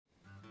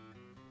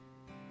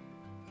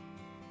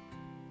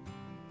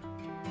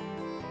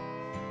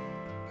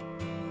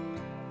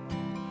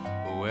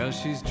Now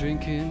she's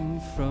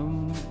drinking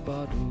from the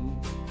bottle.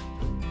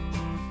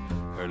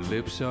 Her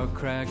lips are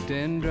cracked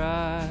and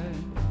dry.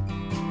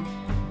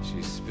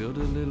 She spilled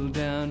a little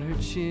down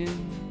her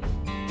chin.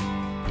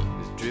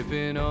 It's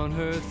dripping on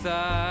her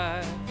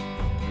thigh.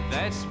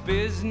 That's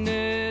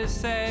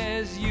business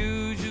as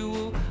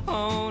usual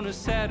on a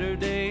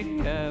Saturday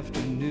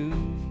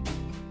afternoon.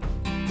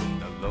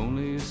 The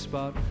loneliest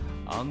spot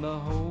on the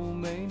whole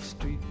main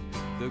street,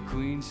 the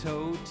Queen's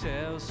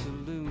Hotel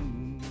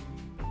Saloon.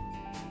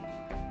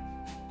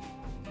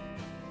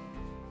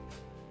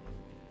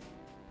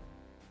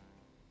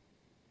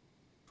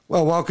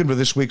 Well, welcome to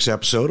this week's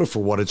episode of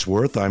For What It's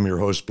Worth. I'm your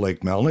host,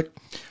 Blake Melnick.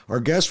 Our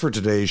guest for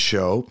today's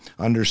show,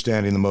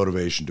 Understanding the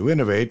Motivation to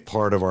Innovate,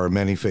 part of our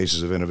Many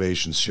Faces of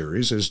Innovation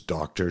series, is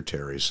Dr.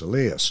 Terry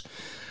Salias.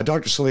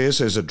 Dr. Salias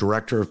is a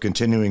Director of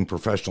Continuing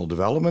Professional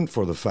Development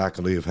for the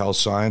Faculty of Health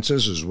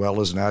Sciences, as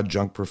well as an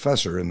adjunct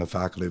professor in the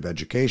Faculty of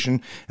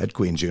Education at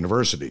Queen's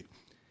University.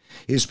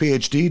 His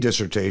PhD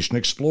dissertation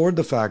explored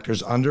the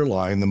factors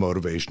underlying the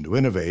motivation to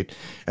innovate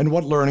and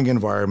what learning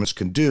environments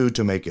can do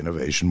to make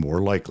innovation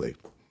more likely.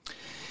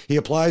 He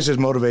applies his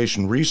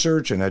motivation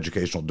research and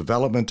educational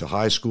development to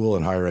high school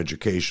and higher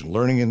education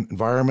learning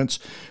environments,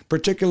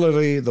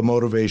 particularly the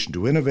motivation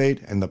to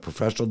innovate and the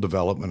professional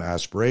development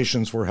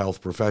aspirations for health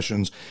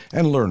professions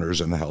and learners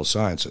in the health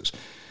sciences.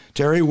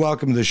 Terry,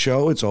 welcome to the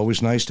show. It's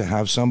always nice to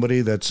have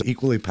somebody that's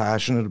equally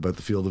passionate about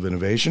the field of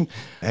innovation.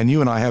 And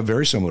you and I have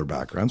very similar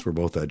backgrounds. We're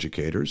both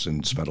educators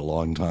and spent a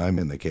long time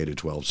in the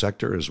K-12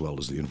 sector as well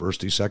as the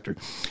university sector,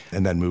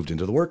 and then moved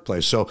into the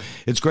workplace. So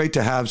it's great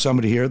to have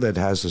somebody here that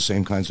has the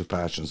same kinds of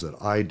passions that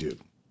I do.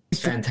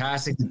 It's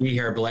fantastic to be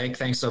here, Blake.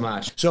 Thanks so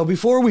much. So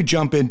before we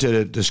jump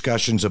into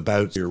discussions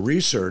about your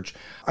research,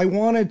 I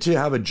wanted to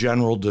have a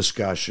general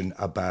discussion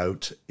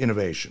about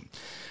innovation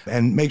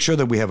and make sure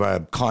that we have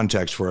a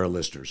context for our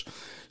listeners.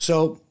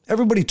 So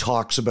everybody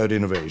talks about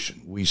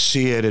innovation. We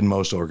see it in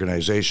most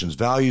organizations'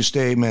 value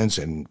statements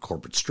and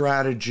corporate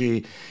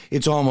strategy.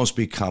 It's almost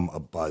become a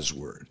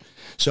buzzword.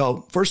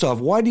 So first off,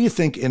 why do you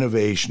think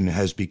innovation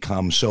has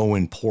become so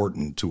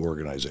important to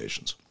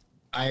organizations?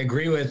 I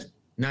agree with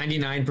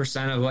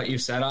 99% of what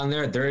you've said on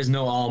there. There is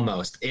no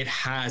almost. It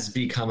has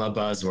become a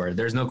buzzword.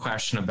 There's no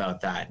question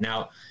about that.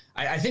 Now,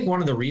 I think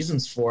one of the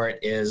reasons for it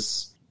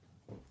is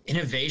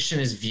innovation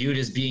is viewed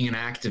as being an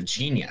act of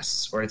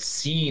genius, or it's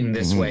seen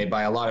this way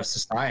by a lot of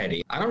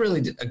society. I don't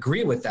really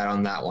agree with that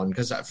on that one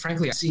because,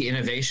 frankly, I see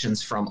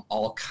innovations from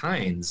all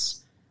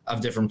kinds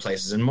of different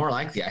places. And more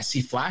likely, I see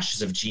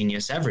flashes of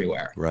genius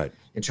everywhere. Right.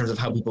 In terms of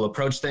how people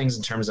approach things,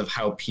 in terms of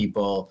how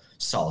people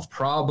solve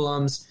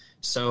problems.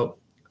 So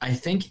I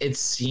think it's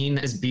seen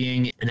as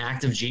being an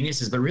act of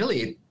geniuses, but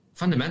really,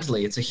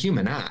 fundamentally, it's a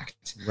human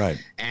act.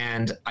 Right.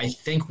 And I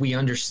think we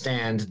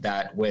understand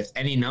that with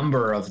any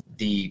number of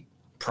the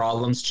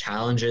problems,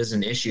 challenges,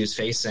 and issues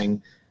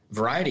facing a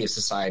variety of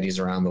societies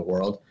around the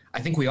world,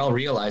 I think we all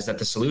realize that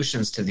the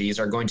solutions to these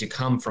are going to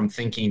come from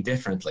thinking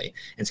differently.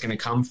 It's going to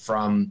come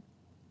from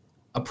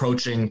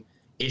approaching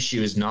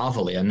issues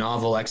novelly, a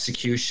novel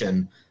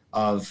execution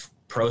of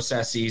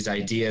processes,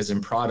 ideas,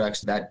 and products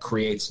that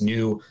creates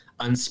new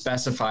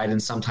unspecified and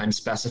sometimes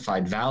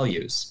specified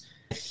values.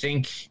 I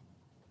think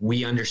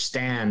we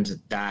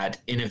understand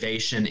that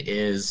innovation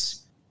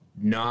is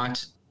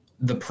not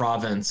the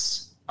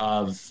province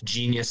of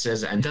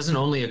geniuses and doesn't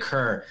only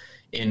occur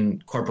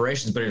in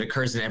corporations, but it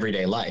occurs in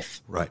everyday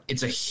life. Right.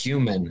 It's a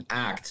human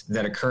act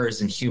that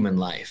occurs in human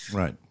life.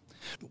 Right.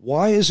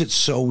 Why is it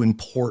so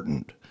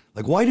important?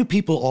 Like, why do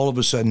people all of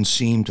a sudden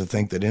seem to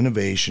think that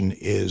innovation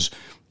is,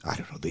 I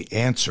don't know, the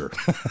answer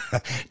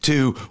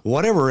to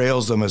whatever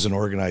ails them as an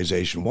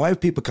organization? Why have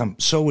people become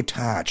so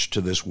attached to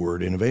this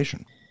word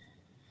innovation?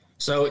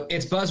 So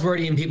it's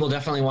buzzwordy, and people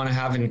definitely want to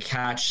have and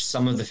catch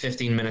some of the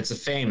 15 minutes of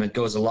fame that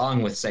goes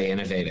along with, say,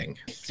 innovating.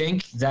 I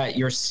think that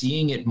you're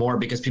seeing it more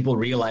because people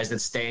realize that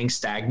staying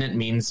stagnant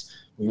means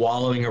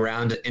wallowing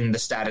around in the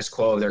status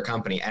quo of their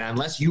company. And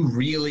unless you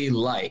really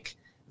like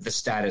the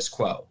status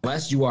quo,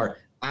 unless you are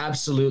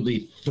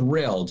absolutely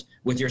thrilled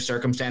with your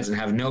circumstance and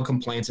have no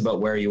complaints about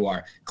where you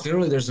are,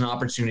 clearly there's an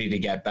opportunity to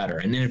get better.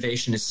 And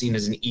innovation is seen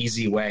as an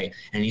easy way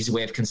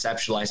of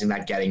conceptualizing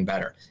that getting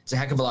better. It's a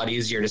heck of a lot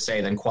easier to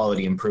say than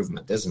quality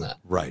improvement, isn't it?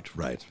 Right,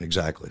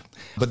 exactly.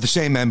 But the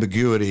same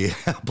ambiguity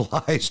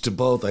applies to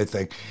both, I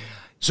think.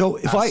 So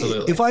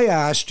if I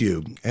asked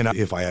you, and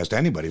if I asked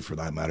anybody for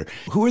that matter,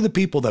 who are the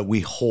people that we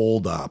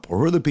hold up, or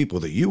who are the people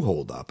that you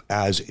hold up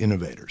as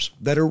innovators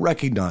that are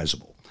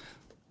recognizable?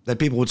 That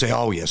people would say,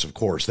 oh, yes, of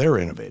course, they're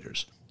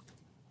innovators.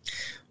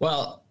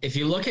 Well, if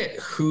you look at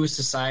who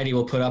society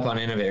will put up on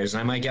innovators,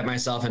 and I might get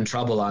myself in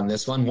trouble on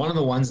this one of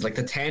the ones, like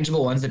the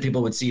tangible ones that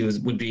people would see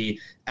would be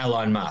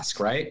Elon Musk,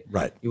 right?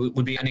 Right. It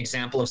would be an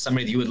example of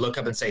somebody that you would look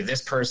up and say,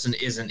 this person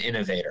is an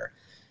innovator.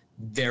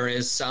 There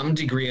is some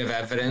degree of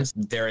evidence.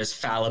 There is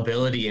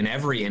fallibility in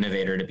every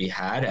innovator to be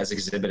had, as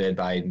exhibited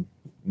by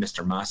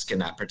Mr. Musk in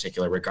that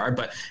particular regard.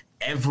 But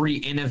every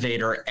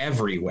innovator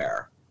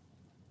everywhere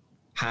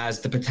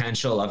has the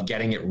potential of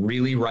getting it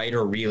really right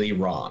or really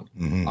wrong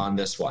on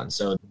this one.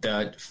 So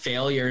the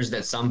failures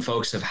that some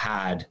folks have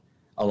had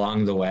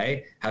along the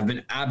way have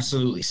been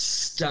absolutely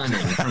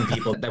stunning from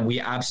people that we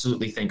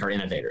absolutely think are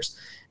innovators.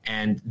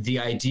 And the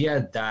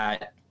idea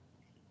that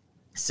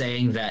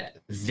saying that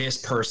this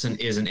person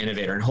is an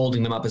innovator and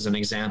holding them up as an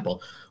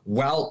example,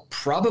 while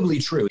probably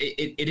true,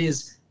 it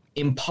is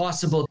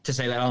impossible to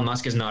say that Elon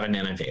Musk is not an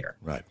innovator.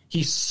 Right.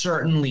 He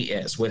certainly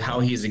is, with how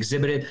he's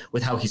exhibited,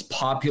 with how he's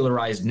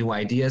popularized new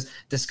ideas,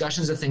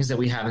 discussions of things that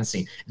we haven't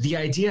seen. The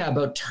idea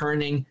about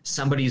turning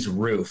somebody's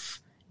roof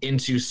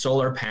into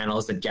solar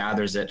panels that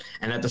gathers it,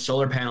 and that the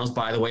solar panels,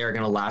 by the way, are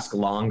going to last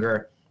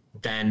longer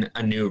than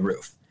a new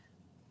roof.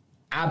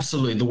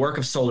 Absolutely. The work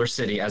of Solar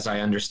City, as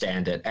I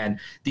understand it. And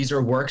these are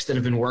works that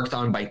have been worked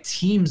on by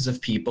teams of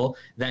people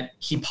that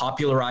he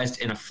popularized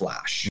in a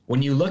flash.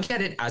 When you look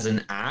at it as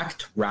an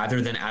act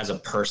rather than as a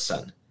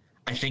person,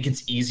 I think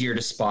it's easier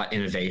to spot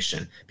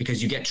innovation,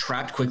 because you get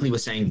trapped quickly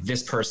with saying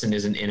this person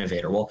is an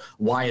innovator. Well,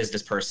 why is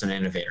this person an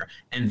innovator?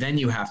 And then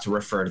you have to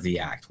refer to the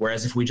act.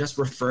 Whereas if we just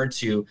refer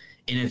to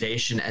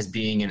innovation as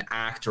being an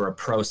act or a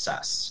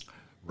process,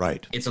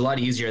 right, it's a lot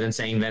easier than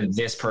saying that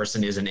this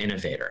person is an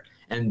innovator.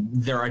 And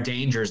there are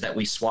dangers that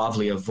we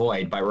suavely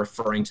avoid by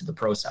referring to the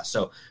process.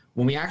 So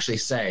when we actually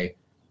say,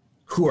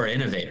 who are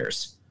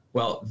innovators?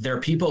 Well,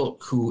 they're people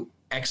who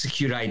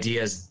execute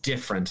ideas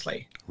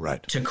differently,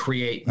 right, to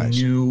create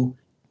new,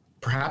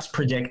 perhaps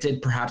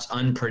predicted, perhaps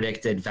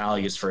unpredicted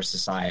values for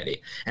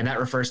society. And that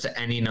refers to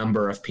any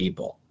number of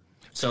people.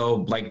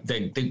 So like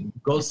the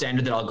gold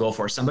standard that I'll go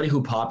for, somebody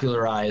who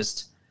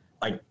popularized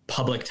like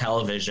public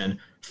television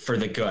for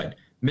the good.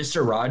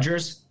 Mr.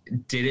 Rogers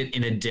did it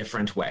in a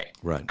different way.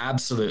 Right.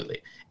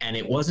 Absolutely. And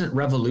it wasn't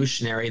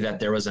revolutionary that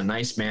there was a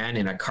nice man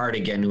in a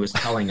cardigan who was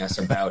telling us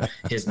about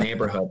his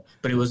neighborhood,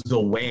 but it was the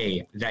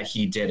way that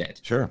he did it.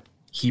 Sure.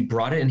 He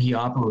brought it and he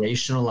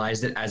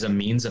operationalized it as a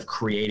means of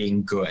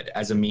creating good,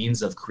 as a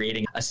means of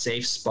creating a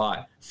safe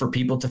spot for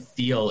people to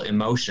feel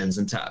emotions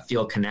and to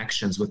feel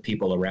connections with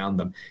people around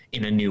them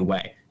in a new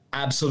way.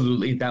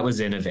 Absolutely. That was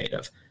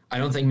innovative. I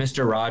don't think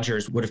Mr.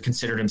 Rogers would have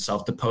considered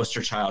himself the poster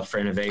child for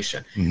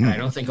innovation. Mm-hmm. And I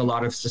don't think a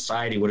lot of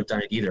society would have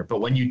done it either. But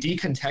when you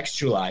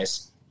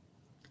decontextualize,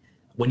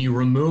 when you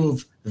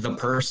remove the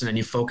person and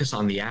you focus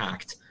on the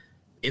act,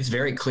 it's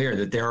very clear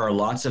that there are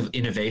lots of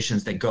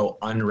innovations that go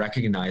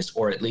unrecognized,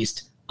 or at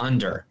least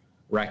under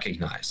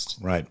recognized.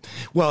 Right.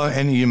 Well,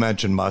 and you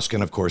mentioned Musk,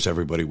 and of course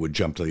everybody would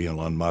jump to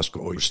Elon Musk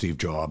or Steve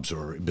Jobs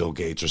or Bill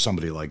Gates or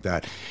somebody like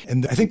that.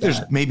 And I think there's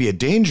maybe a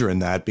danger in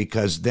that,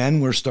 because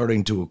then we're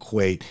starting to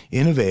equate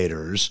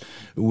innovators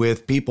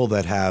with people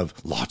that have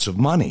lots of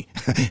money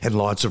and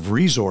lots of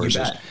resources.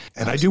 And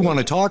Absolutely. I do want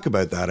to talk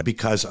about that,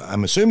 because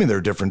I'm assuming there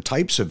are different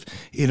types of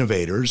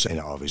innovators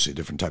and obviously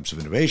different types of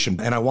innovation.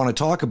 And I want to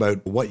talk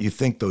about what you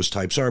think those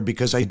types are,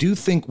 because I do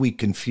think we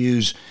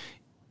confuse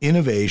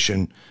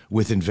innovation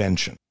with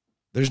invention.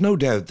 There's no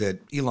doubt that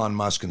Elon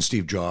Musk and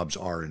Steve Jobs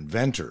are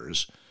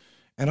inventors,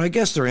 and I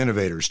guess they're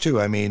innovators too.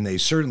 I mean, they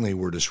certainly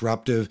were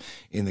disruptive.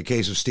 In the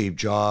case of Steve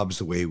Jobs,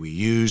 the way we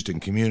used and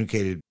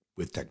communicated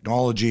with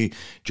technology,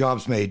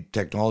 Jobs made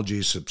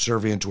technology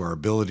subservient to our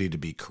ability to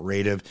be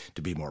creative,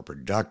 to be more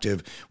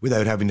productive,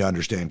 without having to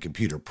understand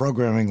computer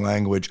programming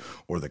language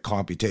or the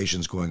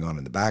computations going on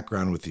in the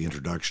background with the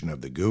introduction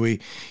of the GUI.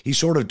 He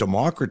sort of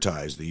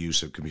democratized the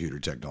use of computer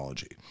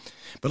technology.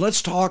 But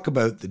let's talk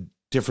about the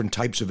different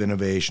types of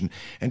innovation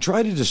and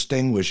try to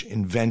distinguish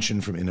invention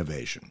from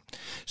innovation.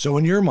 So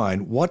in your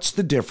mind, what's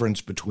the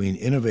difference between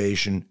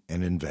innovation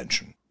and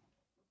invention?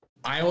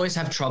 I always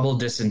have trouble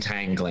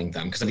disentangling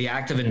them, because the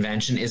act of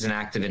invention is an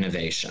act of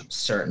innovation,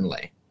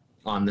 certainly,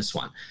 on this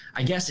one.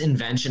 I guess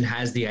invention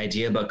has the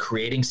idea about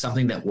creating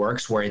something that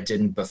works where it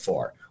didn't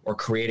before, or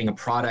creating a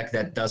product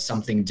that does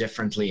something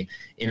differently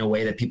in a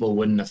way that people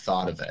wouldn't have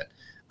thought of it.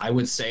 I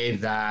would say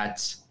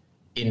that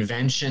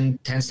invention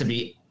tends to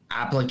be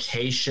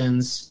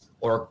applications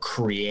or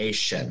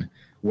creation,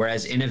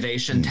 whereas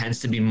innovation tends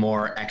to be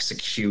more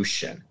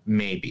execution,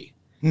 maybe.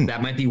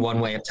 That might be one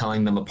way of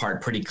telling them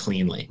apart pretty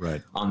cleanly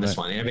on this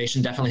one.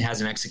 Innovation definitely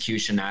has an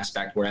execution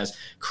aspect, whereas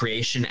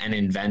creation and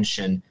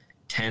invention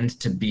tend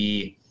to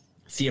be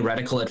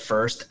theoretical at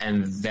first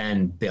and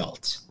then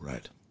built.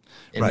 Right.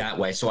 In that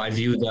way. So I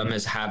view them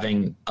as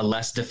having a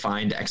less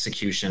defined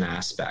execution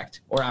aspect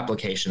or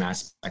application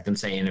aspect than,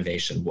 say,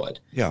 innovation would.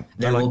 Yeah.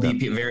 There will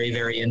be very,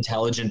 very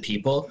intelligent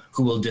people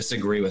who will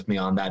disagree with me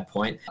on that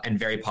point, and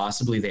very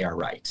possibly they are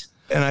right.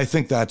 And I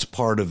think that's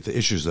part of the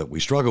issues that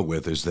we struggle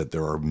with, is that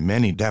there are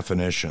many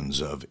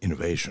definitions of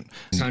innovation.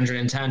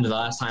 610 the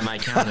last time I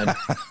counted.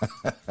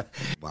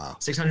 Wow.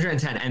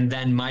 610. And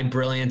then my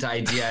brilliant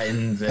idea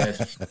in the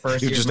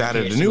first year just of my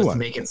added a PhD new was one. to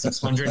make it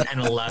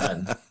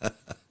 611.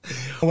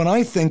 When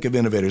I think of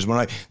innovators, when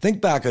I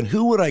think back on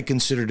who would I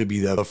consider to be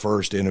the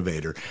first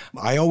innovator,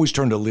 I always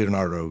turn to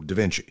Leonardo da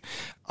Vinci.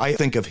 I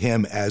think of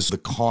him as the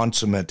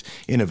consummate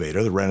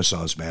innovator, the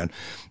Renaissance man,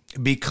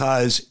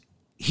 because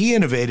he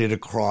innovated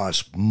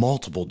across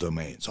multiple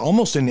domains.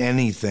 Almost in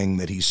anything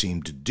that he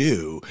seemed to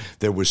do,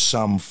 there was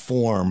some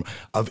form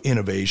of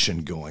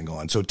innovation going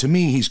on. So to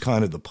me, he's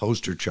kind of the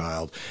poster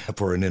child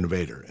for an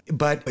innovator.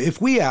 But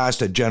if we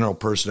asked a general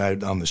person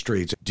out on the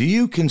streets, do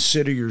you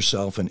consider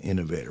yourself an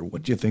innovator?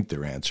 What do you think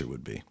their answer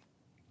would be?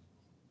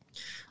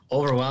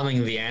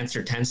 Overwhelmingly, the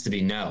answer tends to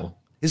be no.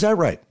 Is that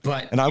right?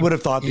 And I would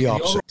have thought the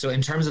opposite. So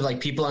in terms of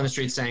like people on the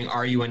street saying,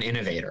 are you an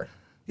innovator?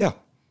 Yeah.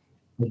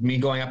 With me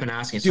going up and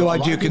asking.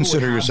 Do you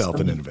consider yourself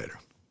an innovator?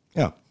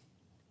 Yeah.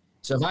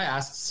 So if I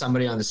asked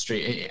somebody on the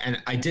street,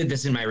 and I did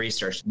this in my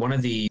research, one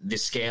of the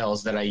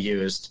scales that I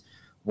used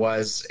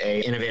was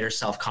a innovator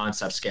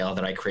self-concept scale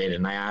that I created.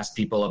 And I asked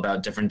people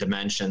about different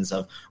dimensions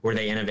of were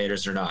they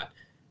innovators or not.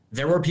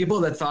 There were people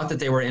that thought that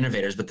they were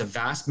innovators, but the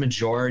vast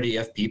majority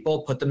of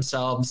people put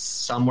themselves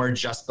somewhere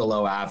just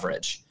below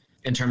average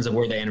in terms of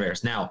were they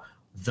innovators. Now,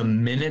 the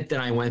minute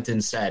that I went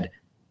and said,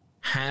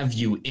 have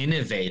you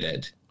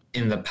innovated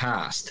in the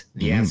past?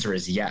 The answer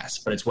is yes,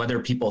 but it's whether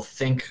people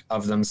think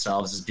of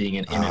themselves as being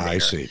an innovator. I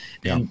see.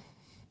 Yeah. And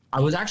I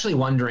was actually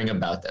wondering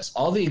about this.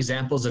 All the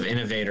examples of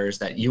innovators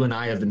that you and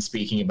I have been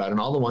speaking about, and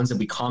all the ones that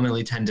we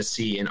commonly tend to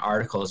see in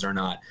articles or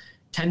not,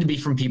 tend to be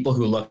from people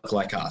who look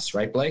like us,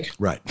 right, Blake?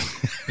 Right.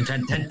 And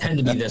tend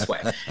to be this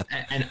way.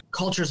 And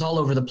cultures all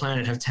over the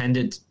planet have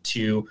tended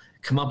to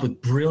come up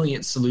with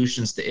brilliant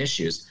solutions to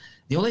issues.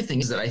 The only thing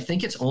is that I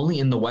think it's only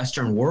in the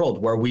Western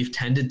world where we've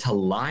tended to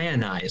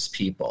lionize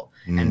people.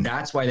 And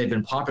that's why they've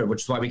been popular,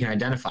 which is why we can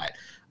identify it.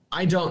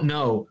 I don't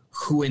know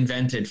who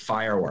invented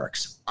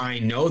fireworks. I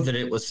know that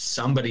it was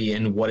somebody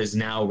in what is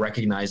now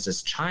recognized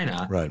as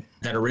China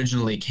that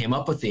originally came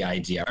up with the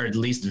idea, or at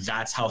least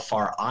that's how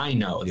far I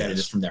know that it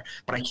is from there.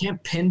 But I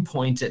can't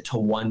pinpoint it to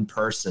one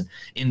person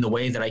in the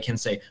way that I can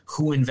say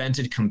who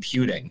invented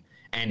computing.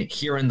 And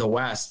here in the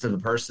West, the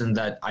person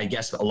that I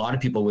guess a lot of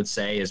people would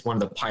say is one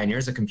of the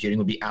pioneers of computing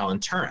would be Alan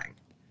Turing.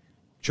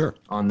 Sure.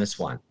 On this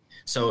one.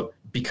 So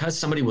because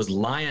somebody was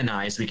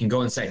lionized, we can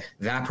go and say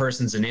that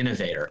person's an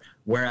innovator.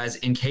 Whereas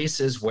in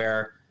cases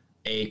where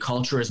a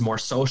culture is more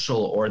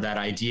social or that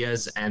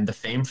ideas and the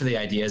fame for the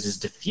ideas is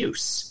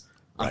diffuse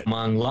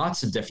among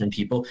lots of different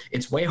people,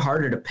 it's way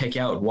harder to pick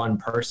out one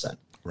person.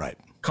 Right.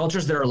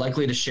 Cultures that are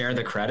likely to share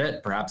the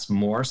credit, perhaps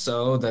more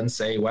so than,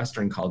 say,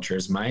 Western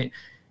cultures might,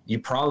 you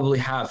probably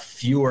have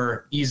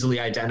fewer easily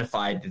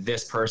identified,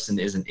 this person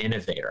is an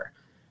innovator.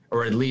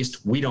 Or at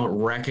least we don't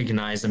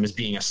recognize them as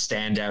being a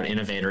standout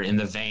innovator in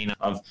the vein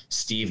of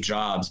Steve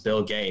Jobs,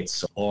 Bill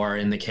Gates, or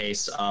in the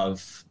case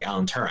of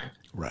Alan Turing.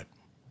 Right.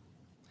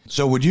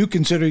 So would you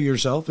consider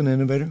yourself an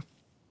innovator?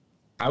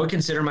 I would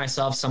consider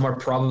myself somewhere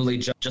probably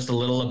just a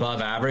little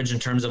above average in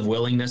terms of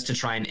willingness to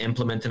try and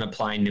implement and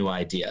apply new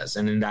ideas.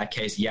 And in that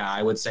case, yeah,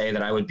 I would say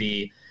that I would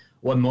be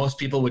what most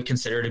people would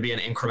consider to be an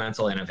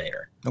incremental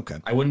innovator. Okay.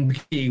 I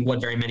wouldn't be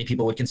what very many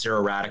people would consider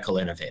a radical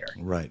innovator.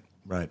 Right.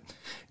 Right.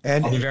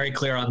 And I'll be very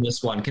clear on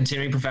this one.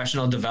 Continuing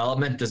professional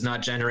development does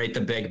not generate the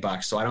big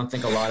bucks. So I don't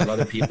think a lot of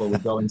other people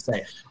would go and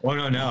say,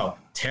 oh, no,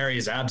 Terry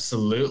is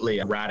absolutely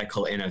a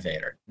radical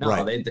innovator.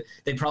 No,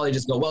 they'd probably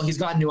just go, well, he's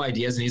got new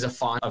ideas and he's a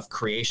fan of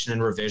creation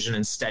and revision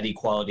and steady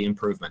quality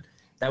improvement.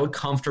 That would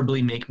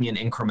comfortably make me an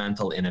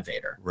incremental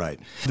innovator. Right.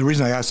 The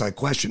reason I asked that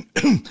question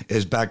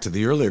is back to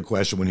the earlier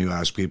question when you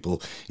ask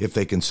people if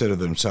they consider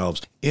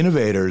themselves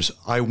innovators.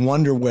 I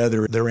wonder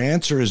whether their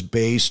answer is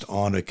based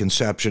on a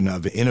conception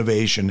of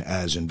innovation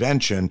as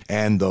invention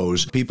and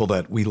those people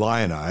that we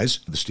lionize,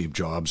 the Steve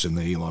Jobs and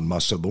the Elon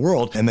Musks of the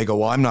world, and they go,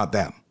 well, I'm not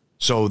them.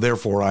 So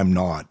therefore, I'm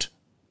not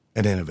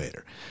an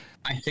innovator.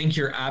 I think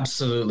you're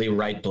absolutely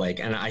right, Blake.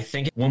 And I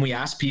think when we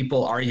ask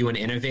people, are you an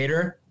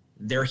innovator?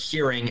 They're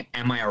hearing,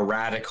 am I a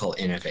radical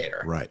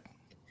innovator? Right.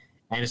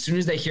 And as soon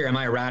as they hear, am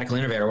I a radical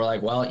innovator? We're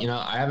like, well,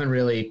 I haven't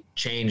really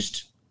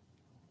changed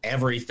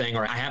everything,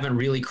 or I haven't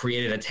really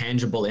created a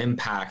tangible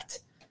impact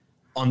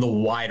on the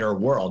wider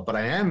world, but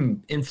I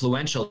am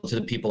influential to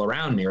the people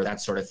around me, or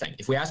that sort of thing.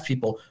 If we ask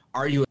people,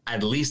 are you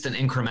at least an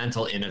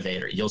incremental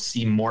innovator? You'll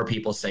see more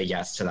people say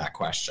yes to that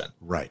question.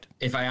 Right.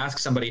 If I ask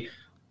somebody,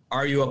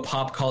 are you a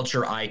pop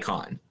culture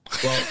icon?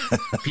 Well,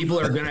 people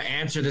are going to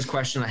answer this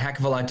question a heck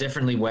of a lot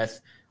differently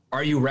with,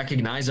 are you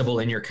recognizable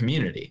in your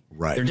community?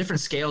 Right. There are different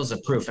scales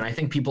of proof. And I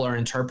think people are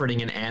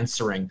interpreting and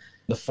answering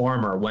the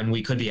former when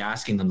we could be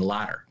asking them the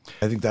latter.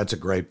 I think that's a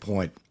great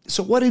point.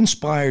 So what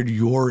inspired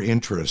your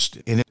interest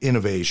in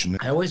innovation?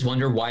 I always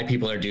wonder why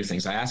people do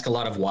things. I ask a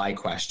lot of why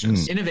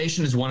questions.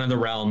 Innovation is one of the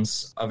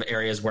realms of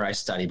areas where I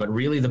study, but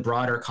really the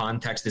broader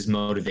context is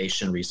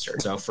motivation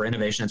research. So for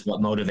innovation, it's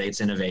what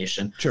motivates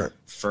innovation. Sure.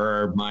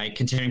 For my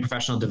continuing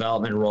professional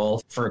development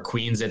role, for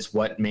Queens, it's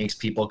what makes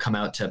people come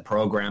out to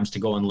programs to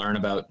go and learn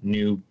about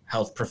new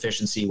health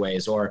proficiency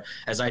ways. Or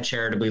as I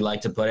charitably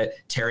like to put it,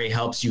 Terry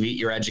helps you eat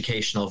your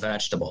educational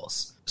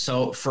vegetables.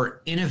 So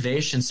for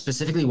innovation,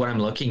 specifically what I'm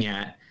looking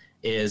at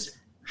is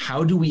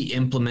how do we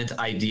implement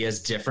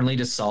ideas differently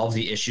to solve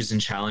the issues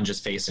and challenges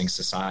facing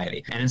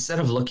society? And instead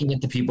of looking at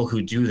the people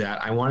who do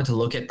that, I wanted to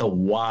look at the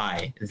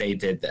why they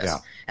did this. Yeah.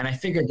 And I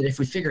figured that if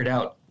we figured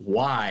out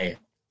why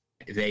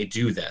they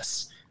do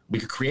this, we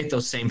could create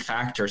those same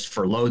factors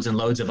for loads and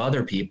loads of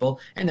other people,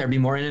 and there'd be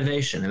more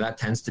innovation. And that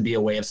tends to be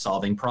a way of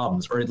solving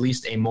problems, or at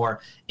least a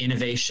more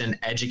innovation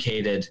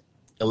educated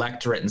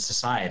electorate in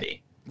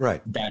society.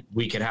 Right. That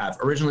we could have.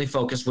 Originally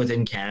focused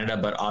within Canada,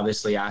 but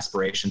obviously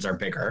aspirations are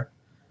bigger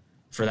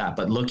for that.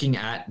 But looking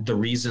at the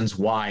reasons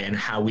why and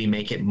how we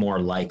make it more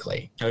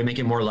likely,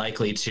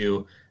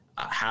 to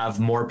have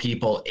more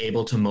people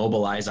able to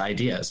mobilize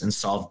ideas and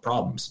solve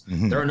problems.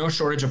 Mm-hmm. There are no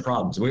shortage of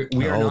problems. We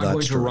are not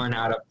going to run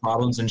out of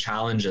problems and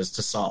challenges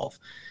to solve.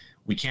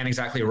 We can't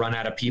exactly run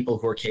out of people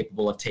who are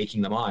capable of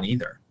taking them on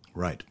either.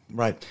 Right,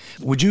 right.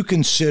 Would you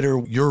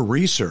consider your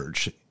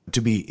research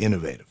to be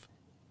innovative?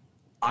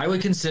 I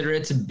would consider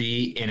it to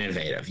be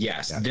innovative,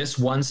 yes. Yeah. This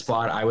one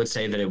spot, I would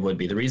say that it would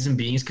be. The reason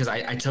being is because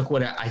I took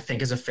what I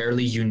think is a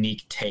fairly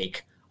unique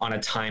take on a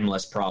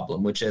timeless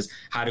problem, which is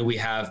how do we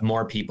have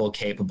more people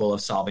capable of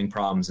solving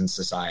problems in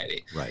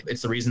society? Right.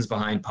 It's the reasons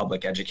behind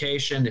public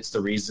education. It's the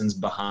reasons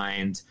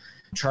behind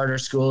charter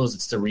schools.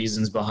 It's the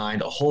reasons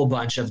behind a whole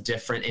bunch of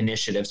different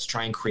initiatives to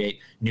try and create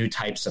new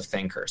types of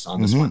thinkers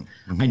on this one.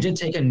 Mm-hmm. I did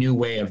take a new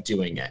way of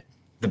doing it.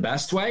 The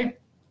best way?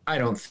 I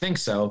don't think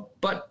so,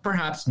 but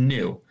perhaps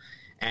new.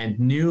 And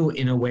new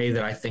in a way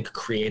that I think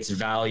creates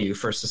value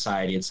for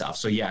society itself.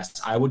 So yes,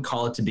 I would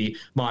call it to be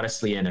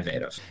modestly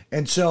innovative.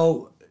 And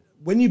so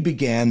when you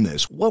began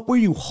this, what were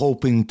you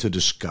hoping to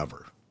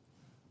discover?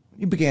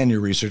 You began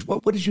your research.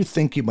 What did you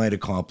think you might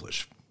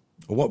accomplish?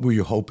 Or what were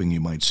you hoping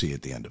you might see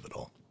at the end of it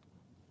all?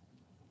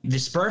 The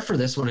spur for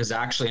this one is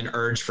actually an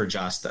urge for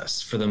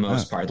justice for the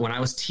most part. When I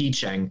was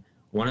teaching,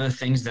 one of the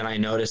things that I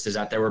noticed is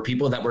that there were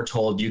people that were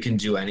told you can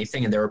do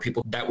anything, and there were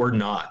people that were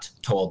not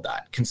told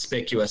that,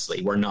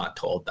 conspicuously were not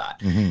told that.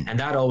 Mm-hmm. And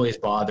that always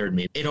bothered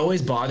me. It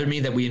always bothered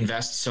me that we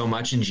invest so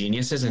much in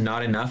geniuses and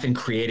not enough in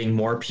creating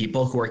more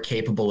people who are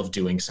capable of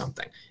doing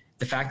something.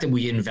 The fact that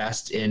we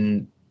invest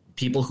in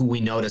people who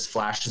we notice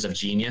flashes of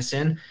genius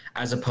in,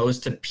 as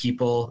opposed to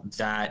people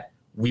that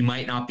we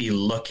might not be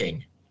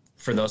looking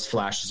for those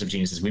flashes of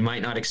geniuses. We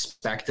might not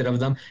expect it of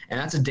them. And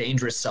that's a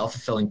dangerous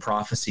self-fulfilling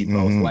prophecy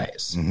both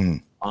ways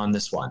on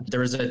this one.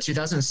 There was a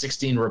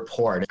 2016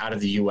 report out of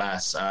the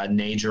US,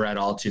 Nager et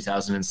al.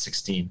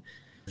 2016,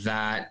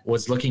 that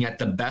was looking at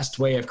the best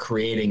way of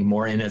creating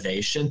more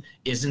innovation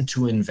isn't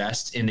to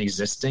invest in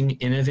existing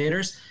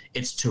innovators.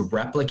 It's to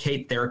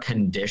replicate their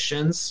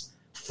conditions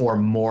for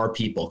more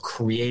people,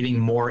 creating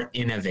more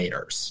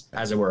innovators,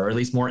 as it were, or at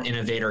least more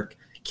innovator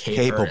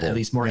capable, at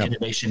least more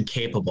innovation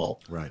capable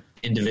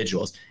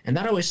individuals. And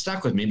that always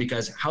stuck with me,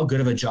 because how good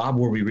of a job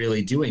were we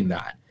really doing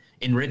that?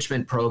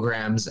 Enrichment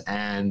programs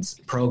and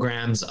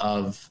programs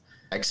of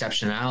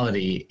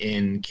exceptionality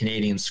in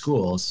Canadian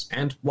schools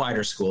and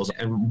wider schools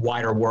and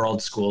wider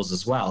world schools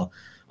as well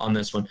on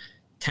this one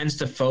tends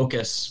to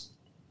focus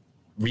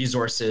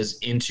resources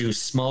into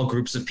small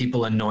groups of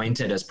people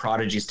anointed as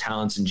prodigies,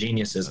 talents, and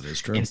geniuses,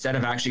 instead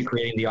of actually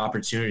creating the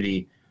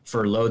opportunity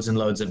for loads and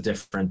loads of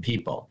different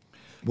people.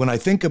 When I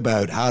think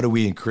about how do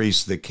we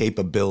increase the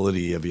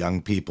capability of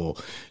young people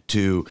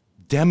to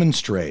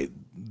demonstrate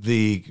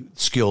the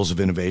skills of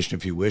innovation,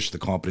 if you wish, the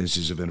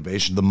competencies of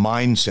innovation, the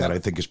mindset, I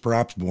think, is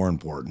perhaps more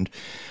important.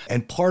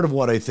 And part of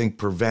what I think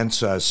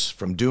prevents us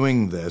from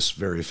doing this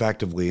very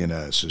effectively in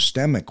a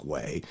systemic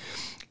way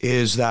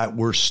is that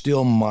we're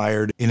still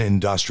mired in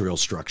industrial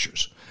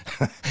structures.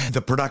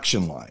 The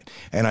production line.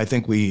 And I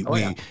think we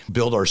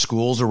build our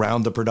schools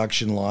around the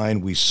production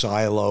line. We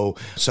silo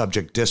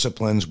subject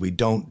disciplines. We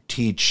don't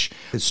teach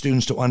the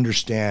students to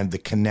understand the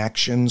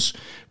connections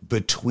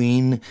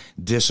between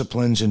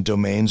disciplines and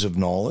domains of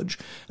knowledge.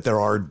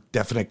 There are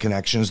definite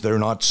connections. They're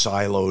not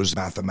silos.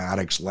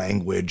 Mathematics,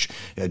 language,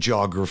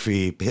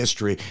 geography,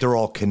 history, they're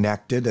all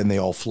connected and they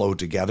all flow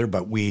together.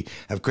 But we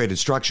have created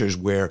structures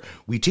where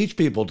we teach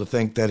people to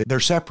think that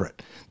they're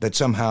separate, that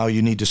somehow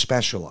you need to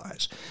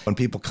specialize. When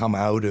people come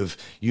out of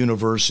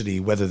university,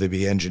 whether they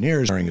be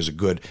engineers, is a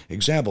good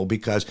example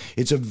because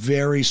it's a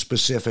very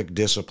specific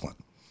discipline.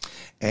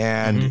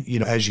 And,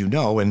 as you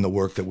know, in the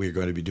work that we're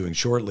going to be doing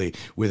shortly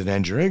with an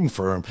engineering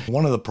firm,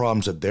 one of the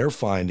problems that they're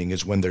finding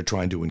is when they're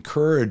trying to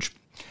encourage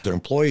their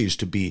employees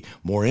to be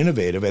more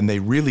innovative, and they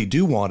really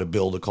do want to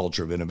build a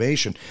culture of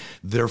innovation,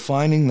 they're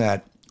finding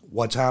that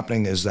what's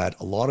happening is that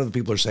a lot of the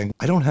people are saying,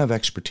 I don't have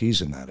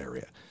expertise in that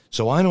area.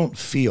 So I don't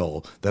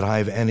feel that I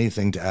have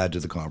anything to add to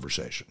the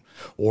conversation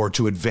or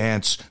to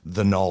advance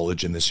the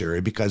knowledge in this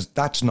area because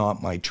that's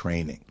not my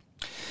training.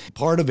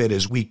 Part of it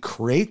is we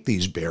create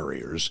these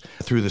barriers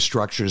through the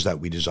structures that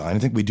we design. I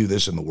think we do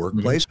this in the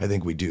workplace. I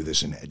think we do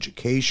this in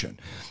education.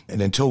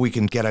 And until we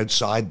can get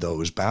outside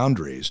those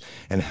boundaries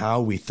and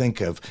how we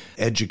think of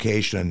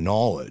education and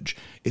knowledge,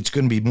 it's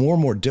going to be more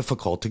and more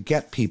difficult to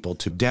get people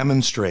to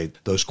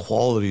demonstrate those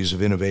qualities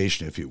of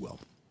innovation, if you will.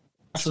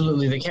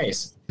 Absolutely the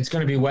case. It's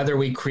going to be whether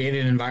we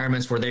created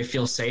environments where they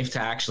feel safe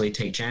to actually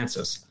take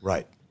chances.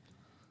 Right.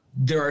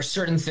 There are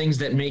certain things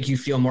that make you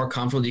feel more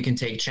comfortable you can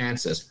take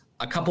chances.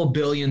 a couple $1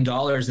 billion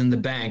in the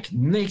bank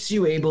makes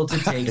you able to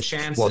take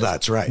chances. Well,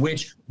 that's right.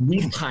 Which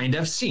we've kind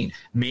of seen.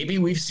 Maybe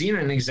we've seen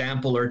an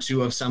example or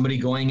two of somebody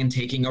going and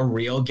taking a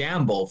real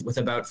gamble with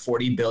about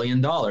 $40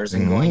 billion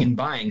and going and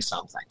buying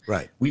something.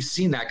 Right. We've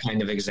seen that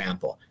kind of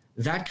example.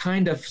 That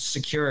kind of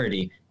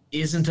security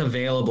isn't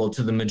available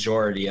to the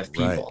majority of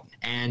people. Right.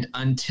 And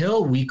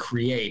until we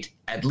create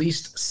at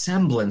least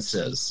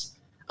semblances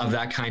of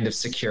that kind of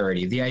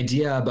security, the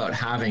idea about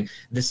having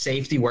the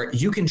safety where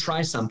you can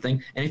try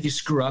something, and if you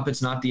screw up,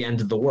 it's not the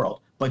end of the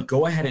world. But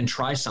go ahead and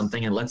try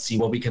something, and let's see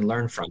what we can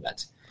learn from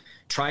it.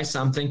 Try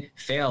something,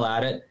 fail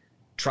at it,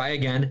 try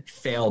again,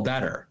 fail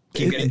better.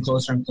 Keep getting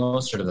closer and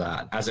closer to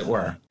that, as it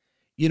were.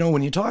 You know,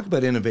 when you talk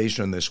about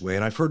innovation in this way,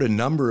 and I've heard a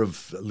number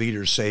of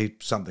leaders say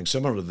something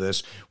similar to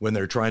this when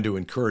they're trying to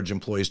encourage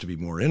employees to be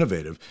more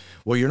innovative,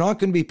 well, you're not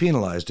going to be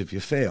penalized if you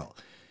fail.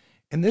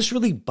 And this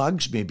really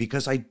bugs me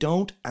because I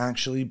don't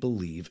actually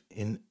believe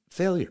in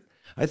failure.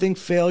 I think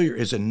failure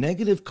is a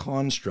negative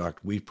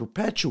construct we've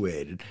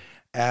perpetuated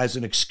as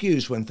an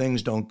excuse when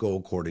things don't go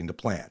according to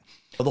plan.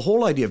 Well, the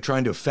whole idea of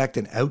trying to affect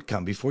an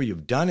outcome before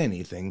you've done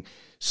anything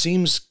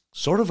seems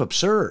sort of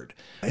absurd,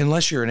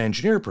 unless you're an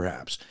engineer,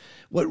 perhaps.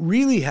 What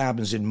really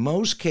happens in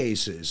most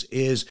cases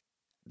is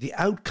the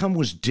outcome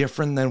was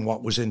different than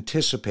what was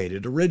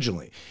anticipated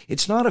originally.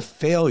 It's not a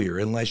failure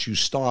unless you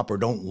stop or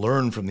don't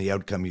learn from the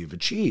outcome you've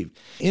achieved.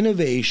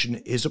 Innovation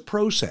is a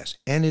process,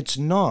 and it's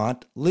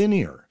not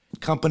linear.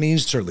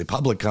 Companies, certainly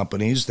public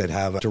companies that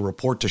have to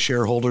report to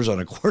shareholders on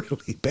a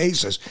quarterly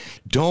basis,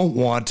 don't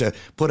want to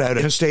put out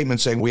a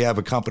statement saying we have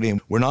a company and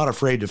we're not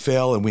afraid to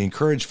fail and we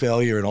encourage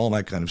failure and all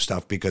that kind of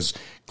stuff, because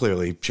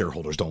clearly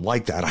shareholders don't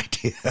like that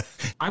idea.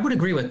 I would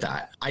agree with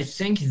that. I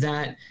think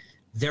that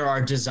there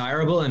are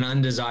desirable and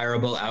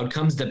undesirable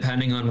outcomes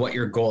depending on what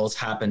your goals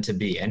happen to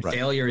be. And right.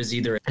 Failure is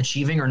either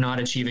achieving or not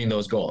achieving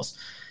those goals.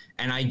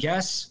 And I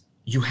guess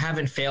you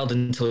haven't failed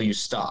until you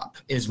stop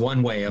is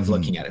one way of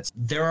looking at it.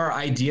 There are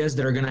ideas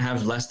that are going to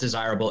have less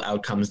desirable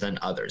outcomes than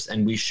others,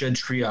 and we should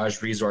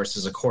triage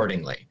resources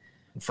accordingly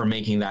for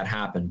making that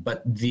happen.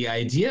 But the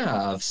idea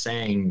of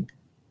saying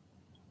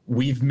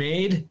we've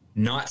made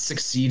not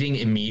succeeding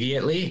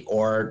immediately,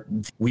 or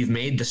we've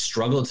made the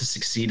struggle to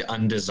succeed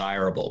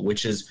undesirable,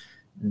 which is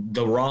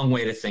the wrong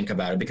way to think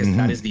about it, because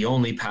that is the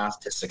only path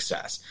to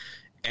success.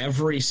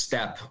 Every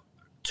step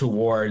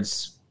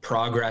towards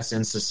progress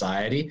in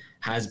society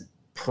has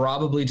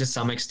probably to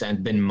some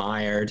extent been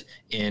mired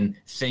in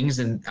things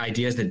and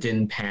ideas that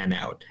didn't pan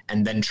out,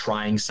 and then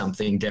trying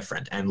something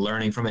different and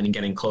learning from it and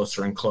getting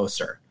closer and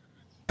closer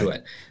to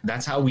it.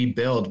 That's how we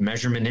build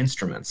measurement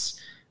instruments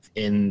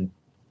in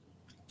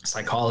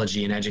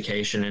psychology and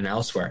education and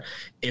elsewhere.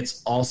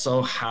 It's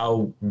also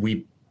how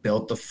we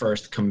built the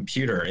first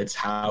computer. It's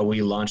how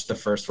we launched the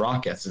first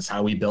rockets. It's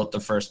how we built the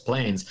first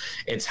planes.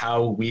 It's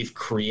how we've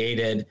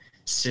created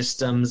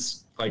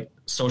systems like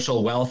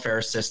social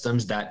welfare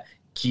systems that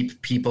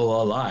keep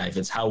people alive.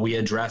 It's how we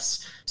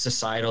address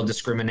societal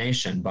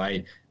discrimination,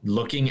 by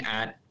looking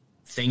at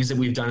things that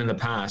we've done in the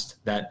past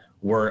that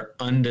were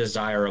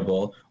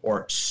undesirable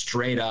or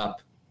straight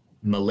up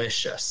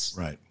malicious,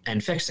 right,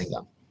 and fixing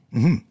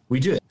them. We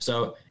do it.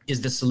 So is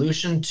the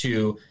solution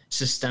to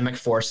systemic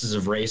forces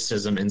of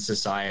racism in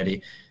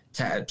society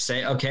to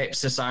say, okay,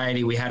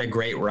 society, we had a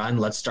great run,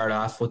 let's start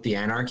off with the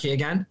anarchy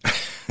again?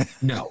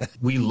 No.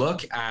 We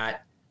look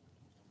at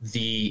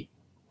the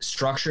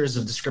structures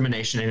of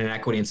discrimination and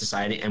inequity in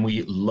society, and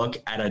we look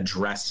at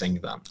addressing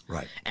them.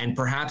 Right. And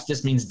perhaps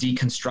this means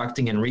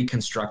deconstructing and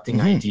reconstructing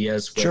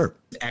ideas with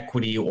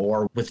equity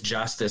or with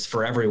justice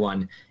for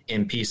everyone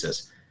in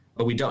pieces.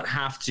 But we don't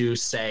have to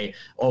say,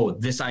 oh,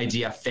 this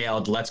idea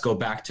failed, let's go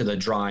back to the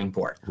drawing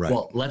board. Right.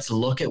 Well, let's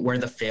look at where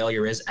the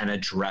failure is and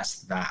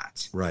address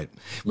that. Right.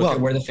 Look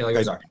at where the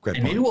failures are.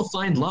 And maybe we'll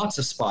find lots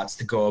of spots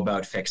to go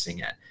about fixing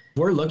it.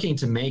 We're looking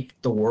to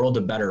make the world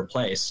a better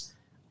place.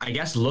 I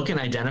guess look and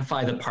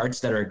identify the parts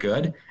that are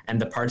good and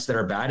the parts that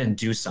are bad and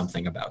do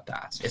something about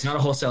that. It's not a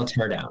wholesale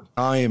teardown.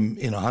 I am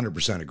in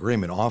 100%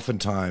 agreement.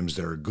 Oftentimes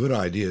there are good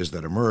ideas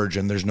that emerge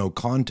and there's no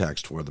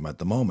context for them at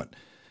the moment.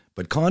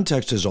 But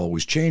context is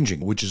always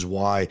changing, which is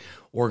why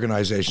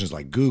organizations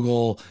like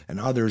Google and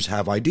others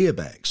have idea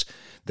banks.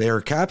 They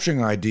are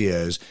capturing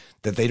ideas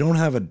that they don't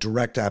have a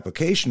direct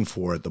application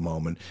for at the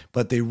moment,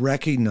 but they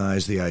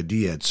recognize the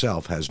idea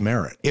itself has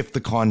merit if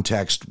the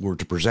context were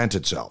to present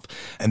itself.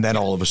 And then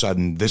all of a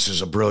sudden, this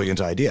is a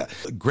brilliant idea.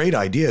 Great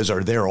ideas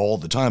are there all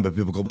the time, but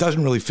people go, it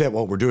doesn't really fit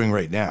what we're doing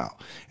right now.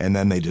 And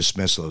then they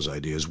dismiss those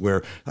ideas,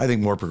 where I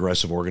think more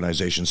progressive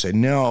organizations say,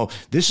 no,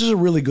 this is a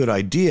really good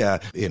idea.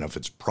 You know, if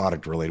it's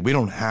product related, we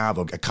don't have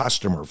a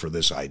customer for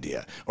this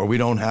idea, or we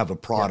don't have a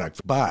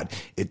product, but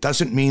it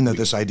doesn't mean that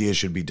this idea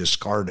should be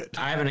discarded.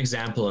 I have an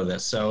example of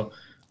this. So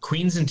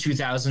Queens in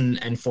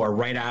 2004,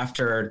 right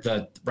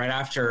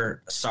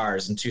after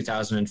SARS in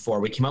 2004,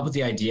 we came up with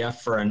the idea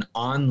for an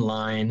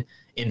online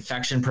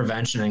infection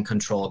prevention and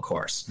control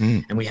course.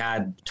 And we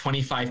had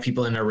 25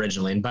 people in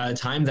originally. And by the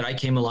time that I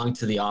came along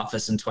to the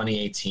office in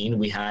 2018,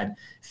 we had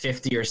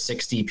 50 or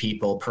 60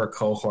 people per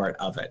cohort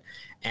of it.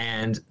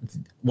 And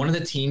one of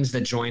the teams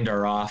that joined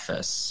our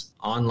office,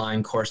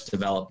 online course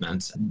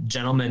development, a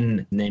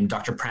gentleman named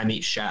Dr.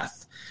 Pramit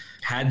Sheth,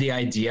 had the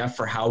idea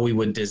for how we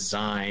would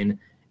design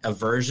a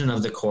version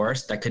of the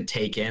course that could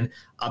take in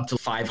up to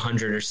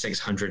 500 or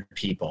 600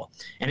 people.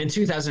 And in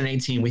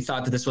 2018, we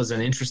thought that this was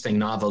an interesting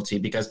novelty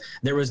because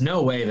there was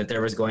no way that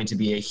there was going to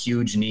be a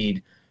huge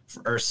need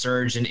or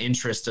surge in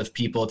interest of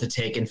people to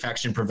take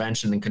infection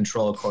prevention and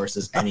control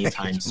courses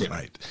anytime soon.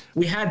 Right.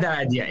 We had that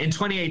idea in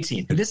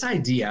 2018. This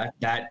idea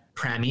that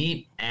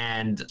Pramit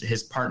and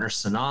his partner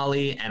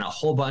Sonali and a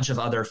whole bunch of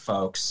other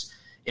folks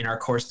in our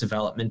course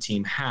development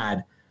team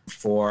had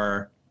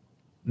for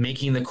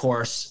making the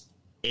course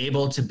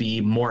able to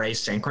be more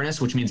asynchronous,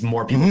 which means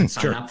more people can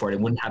sign up for it. It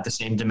wouldn't have the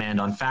same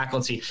demand on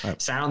faculty.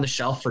 Right. Sat on the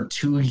shelf for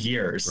 2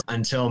 years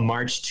until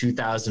March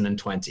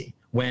 2020.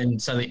 When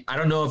suddenly, I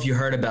don't know if you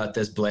heard about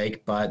this,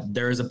 Blake, but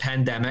there was a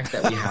pandemic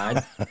that we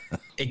had.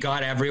 It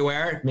got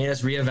everywhere, made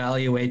us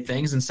reevaluate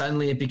things, and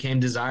suddenly it became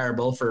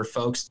desirable for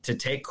folks to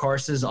take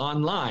courses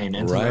online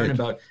and to learn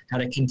about how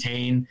to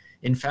contain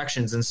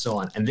infections and so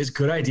on. And this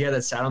good idea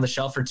that sat on the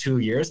shelf for 2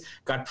 years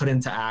got put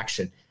into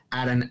action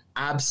at an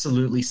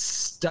absolutely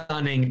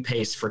stunning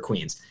pace for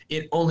Queen's.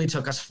 It only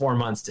took us 4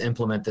 months to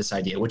implement this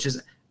idea, which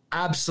is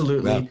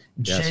absolutely,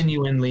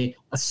 genuinely,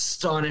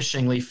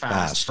 astonishingly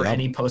fast for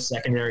any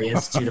post-secondary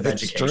institute of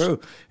education.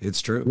 It's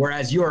true.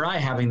 Whereas you or I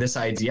having this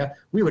idea,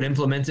 we would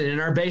implement it in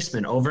our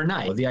basement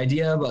overnight. The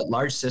idea about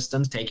large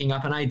systems taking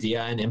up an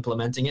idea and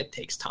implementing it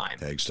takes time.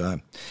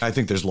 I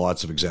think there's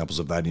lots of examples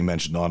of that. You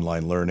mentioned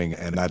online learning,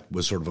 and that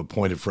was sort of a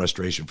point of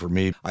frustration for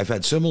me. I've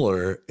had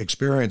similar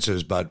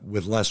experiences, but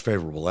with less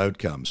favorable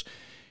outcomes.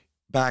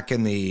 Back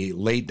in the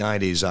late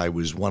 90s, I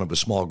was one of a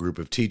small group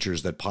of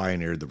teachers that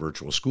pioneered the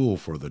virtual school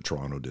for the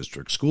Toronto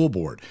District School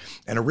Board.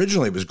 And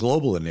originally it was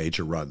global in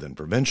nature rather than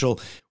provincial.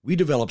 We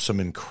developed some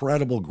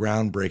incredible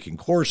groundbreaking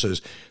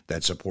courses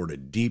that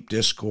supported deep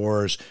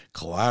discourse,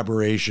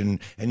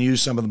 collaboration, and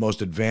used some of the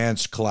most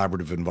advanced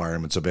collaborative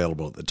environments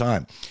available at the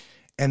time.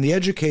 And the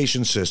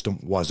education system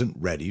wasn't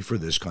ready for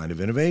this kind of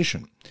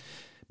innovation,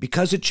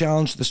 because it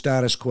challenged the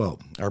status quo,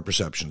 our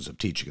perceptions of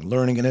teaching and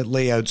learning, and it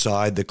lay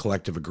outside the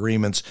collective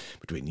agreements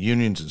between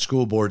unions and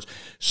school boards.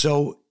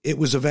 So it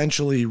was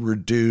eventually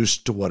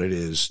reduced to what it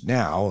is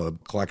now, a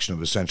collection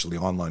of essentially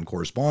online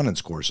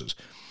correspondence courses.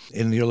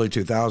 In the early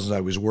 2000s,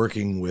 I was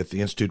working with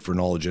the Institute for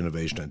Knowledge,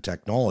 Innovation, and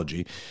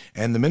Technology,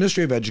 and the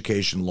Ministry of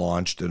Education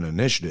launched an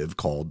initiative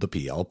called the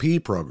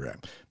PLP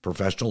program,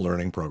 Professional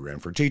Learning Program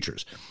for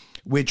Teachers,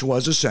 which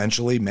was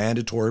essentially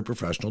mandatory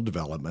professional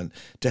development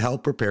to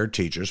help prepare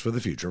teachers for the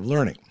future of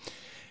learning.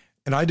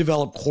 And I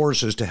developed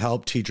courses to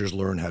help teachers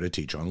learn how to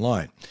teach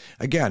online.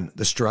 Again,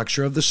 the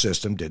structure of the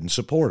system didn't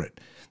support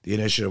it. The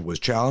initiative was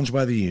challenged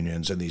by the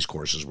unions, and these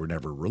courses were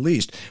never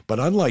released. But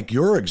unlike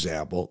your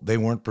example, they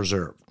weren't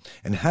preserved.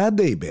 And had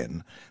they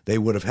been, they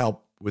would have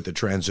helped with the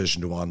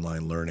transition to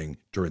online learning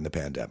during the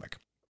pandemic.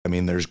 I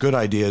mean, there's good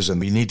ideas,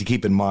 and we need to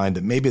keep in mind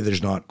that maybe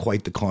there's not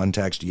quite the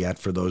context yet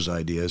for those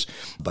ideas,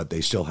 but they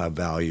still have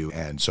value.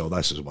 And so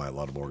this is why a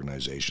lot of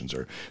organizations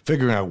are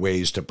figuring out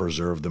ways to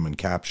preserve them and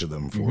capture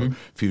them for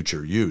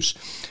future use.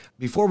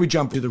 Before we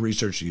jump to the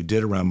research that you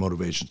did around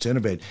motivation to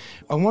innovate,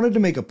 I wanted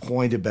to make a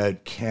point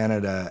about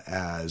Canada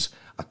as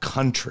a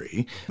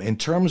country in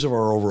terms of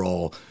our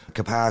overall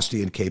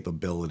capacity and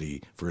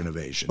capability for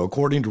innovation.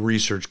 According to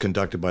research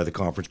conducted by the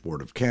Conference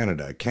Board of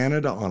Canada,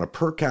 Canada on a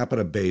per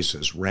capita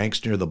basis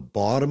ranks near the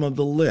bottom of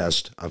the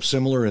list of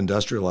similar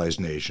industrialized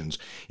nations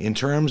in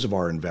terms of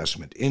our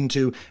investment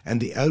into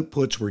and the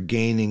outputs we're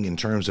gaining in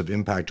terms of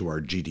impact to our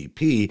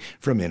GDP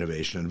from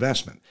innovation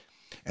investment.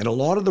 And a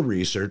lot of the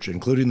research,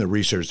 including the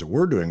research that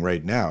we're doing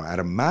right now at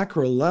a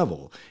macro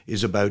level,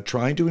 is about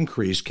trying to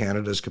increase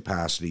Canada's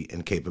capacity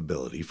and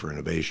capability for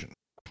innovation.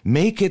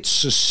 Make it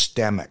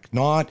systemic,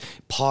 not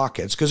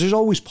pockets, because there's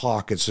always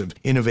pockets of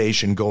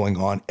innovation going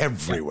on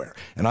everywhere.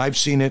 And I've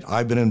seen it,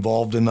 I've been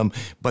involved in them,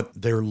 but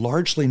they're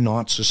largely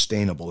not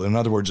sustainable. In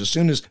other words, as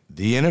soon as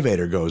the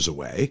innovator goes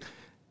away,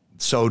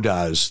 so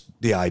does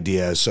the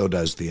idea, so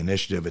does the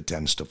initiative. It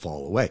tends to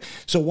fall away.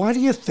 So why do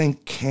you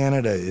think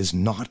Canada is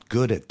not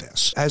good at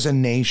this as a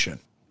nation?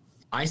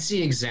 I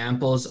see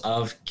examples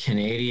of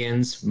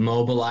Canadians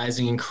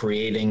mobilizing and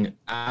creating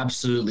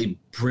absolutely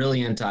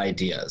brilliant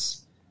ideas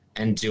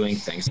and doing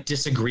things. I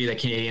disagree that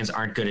Canadians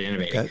aren't good at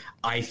innovating. Okay.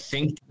 I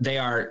think they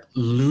are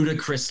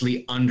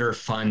ludicrously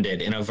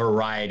underfunded in a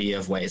variety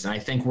of ways. And I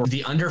think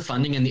the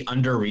underfunding and the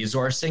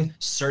under-resourcing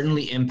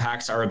certainly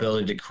impacts our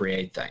ability to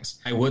create things.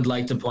 I would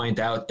like to point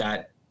out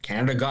that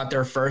Canada got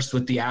there first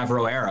with the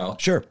Avro Arrow.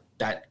 Sure.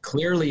 That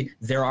clearly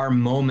there are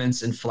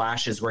moments and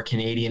flashes where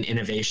Canadian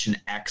innovation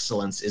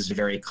excellence is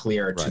very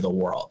clear to the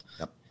world.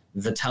 Yep.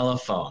 The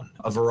telephone,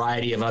 a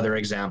variety of other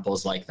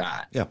examples like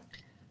that. Yeah.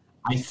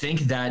 I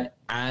think that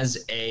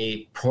as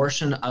a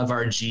portion of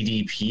our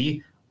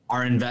GDP,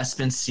 our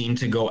investments seem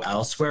to go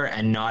elsewhere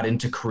and not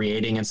into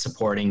creating and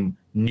supporting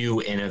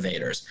new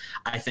innovators.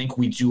 I think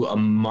we do a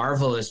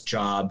marvelous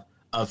job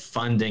of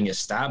funding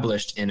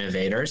established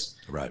innovators,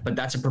 right, but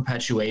that's a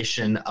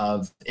perpetuation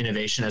of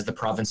innovation as the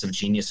province of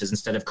geniuses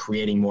instead of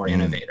creating more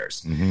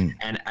innovators.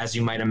 And as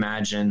you might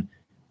imagine,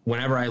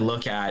 whenever I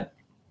look at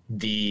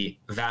the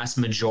vast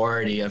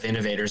majority of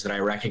innovators that I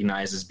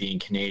recognize as being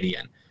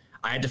Canadian,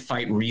 I had to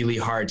fight really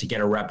hard to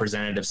get a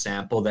representative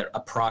sample that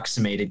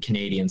approximated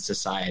Canadian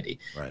society.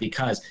 Right.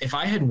 Because if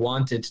I had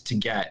wanted to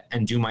get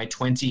and do my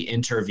 20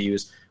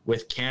 interviews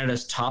with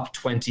Canada's top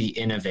 20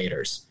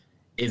 innovators,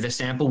 if the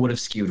sample would have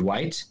skewed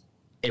white,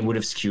 it would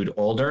have skewed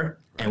older,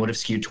 and would have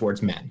skewed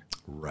towards men.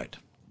 Right,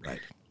 right.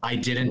 I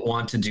didn't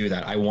want to do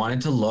that. I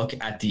wanted to look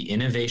at the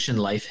innovation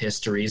life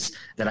histories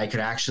that I could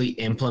actually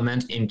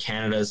implement in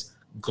Canada's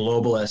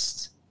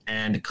globalist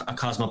and a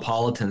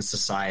cosmopolitan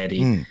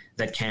society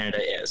that Canada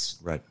is.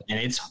 Right. And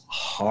it's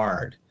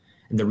hard.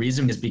 And the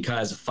reason is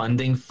because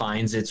funding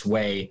finds its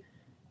way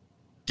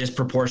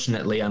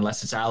disproportionately,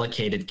 unless it's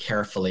allocated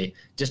carefully,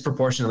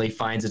 disproportionately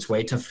finds its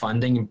way to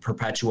funding and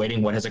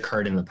perpetuating what has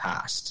occurred in the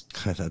past.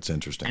 That's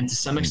interesting. And to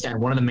some extent,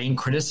 one of the main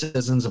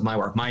criticisms of my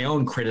work, my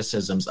own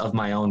criticisms of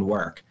my own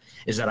work,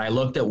 is that I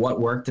looked at what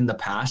worked in the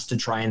past to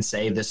try and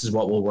say this is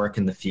what will work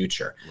in the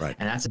future. Right.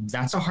 And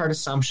that's a hard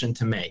assumption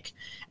to make.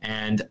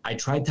 And I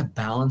tried to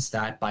balance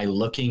that by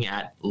looking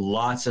at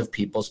lots of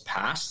people's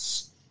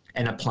pasts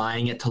and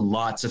applying it to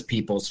lots of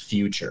people's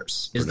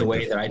futures is the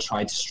way that I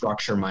tried to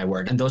structure my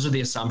work. And those are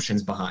the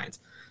assumptions behind.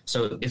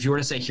 So if you were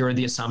to say, here are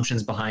the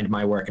assumptions behind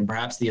my work, and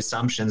perhaps the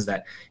assumptions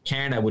that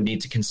Canada would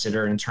need to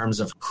consider in terms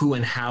of who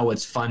and how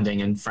it's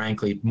funding, and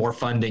frankly, more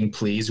funding,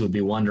 please, would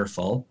be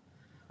wonderful.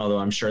 Although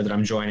I'm sure that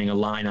I'm joining a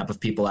lineup of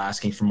people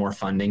asking for more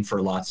funding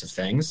for lots of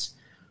things,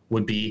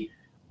 would be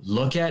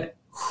look at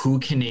who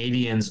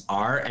Canadians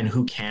are and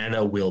who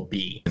Canada will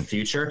be in the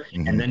future,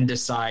 and then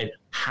decide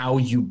how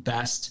you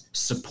best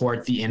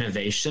support the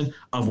innovation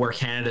of where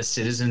Canada's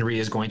citizenry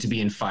is going to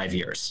be in 5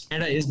 years.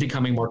 Canada is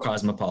becoming more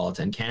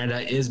cosmopolitan.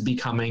 Canada is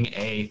becoming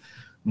a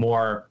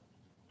more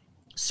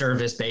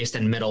service-based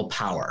and middle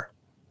power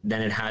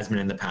than it has been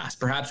in the past.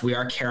 Perhaps we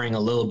are caring a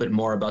little bit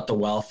more about the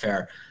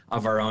welfare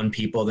of our own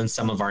people than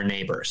some of our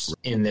neighbors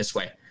in this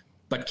way.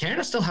 But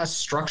Canada still has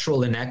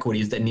structural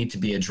inequities that need to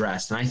be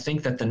addressed. And I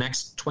think that the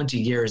next 20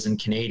 years in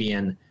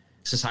Canadian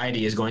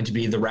society is going to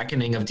be the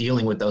reckoning of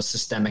dealing with those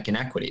systemic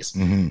inequities.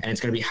 And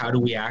it's going to be, how do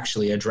we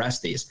actually address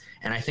these?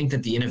 And I think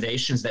that the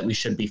innovations that we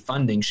should be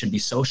funding should be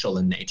social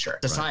in nature,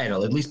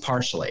 societal, at least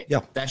partially.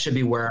 Yeah. That should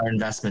be where our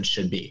investment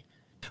should be.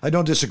 I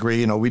don't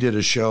disagree. We did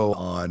a show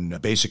on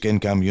basic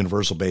income,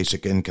 universal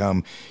basic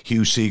income.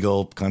 Hugh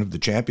Siegel, kind of the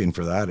champion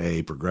for that,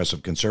 a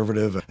progressive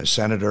conservative, a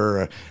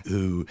senator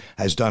who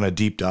has done a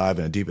deep dive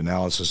and a deep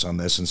analysis on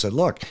this and said,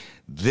 look,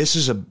 this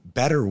is a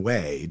better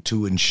way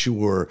to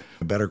ensure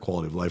a better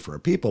quality of life for our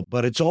people,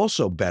 but it's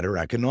also better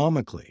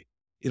economically.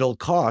 It'll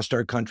cost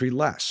our country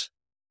less.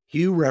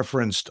 Hugh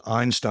referenced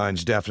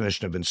Einstein's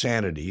definition of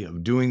insanity,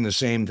 of doing the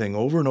same thing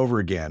over and over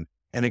again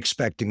and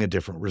expecting a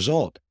different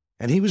result.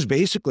 And he was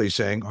basically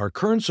saying our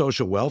current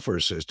social welfare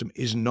system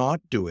is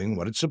not doing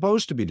what it's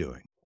supposed to be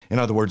doing. In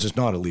other words, it's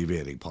not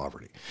alleviating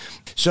poverty.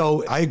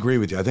 So I agree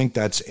with you. I think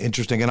that's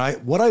interesting.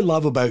 And what I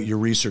love about your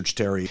research,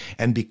 Terry,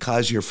 and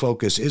because your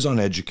focus is on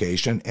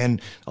education,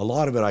 and a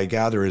lot of it I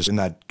gather is in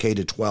that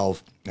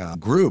K-12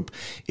 group,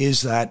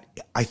 is that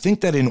I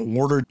think that in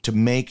order to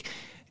make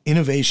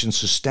innovation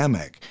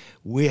systemic,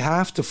 we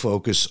have to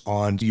focus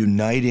on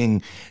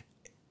uniting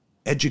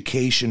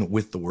education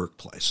with the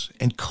workplace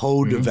and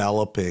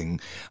co-developing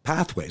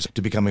pathways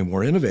to becoming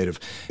more innovative.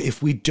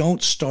 If we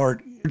don't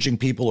start urging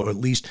people, or at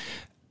least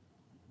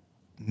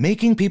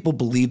making people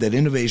believe that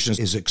innovation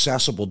is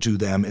accessible to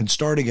them and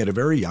starting at a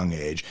very young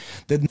age,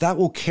 then that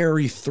will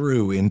carry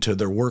through into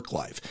their work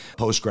life,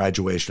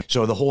 post-graduation.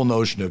 So the whole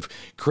notion of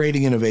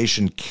creating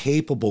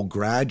innovation-capable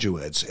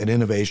graduates and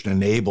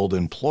innovation-enabled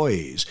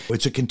employees,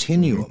 it's a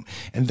continuum.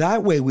 And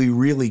that way we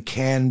really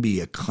can be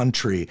a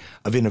country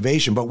of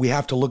innovation, but we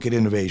have to look at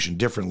innovation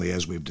differently,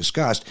 as we've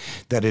discussed,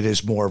 that it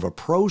is more of a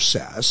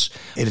process,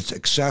 and it's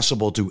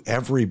accessible to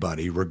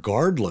everybody,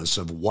 regardless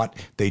of what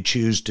they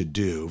choose to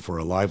do for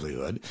a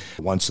livelihood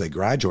once they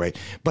graduate,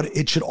 but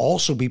it should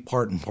also be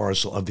part and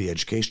parcel of the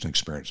education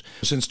experience.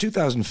 Since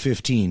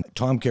 2015,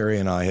 Tom Carey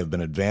and I have been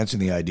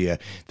advancing the idea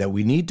that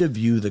we need to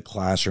view the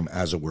classroom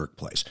as a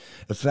workplace,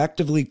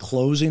 effectively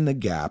closing the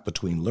gap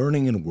between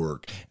learning and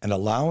work and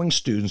allowing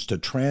students to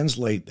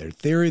translate their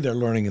theory they're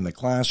learning in the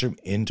classroom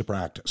into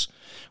practice,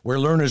 where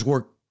learners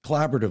work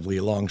collaboratively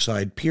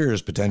alongside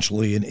peers,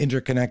 potentially in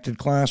interconnected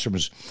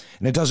classrooms.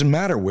 And it doesn't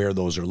matter where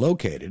those are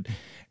located.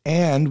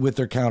 and with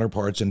their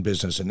counterparts in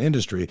business and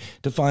industry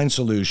to find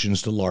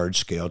solutions to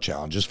large-scale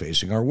challenges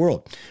facing our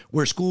world,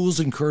 where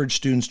schools encourage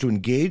students to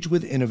engage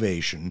with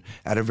innovation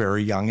at a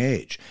very young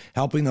age,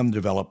 helping them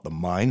develop the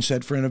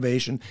mindset for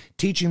innovation,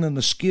 teaching them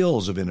the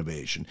skills of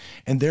innovation,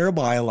 and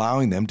thereby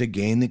allowing them to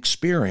gain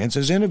experience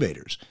as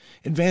innovators,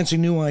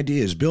 advancing new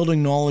ideas,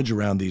 building knowledge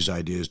around these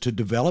ideas to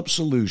develop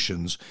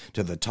solutions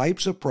to the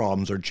types of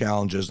problems or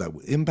challenges that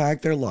will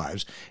impact their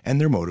lives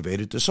and they're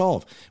motivated to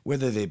solve,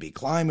 whether they be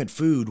climate,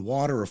 food,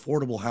 water,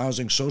 affordable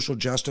housing, social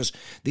justice.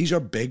 These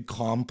are big,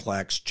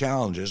 complex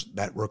challenges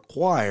that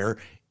require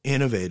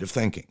innovative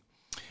thinking.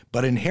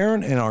 But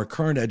inherent in our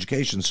current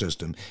education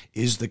system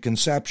is the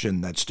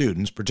conception that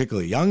students,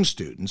 particularly young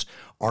students,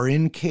 are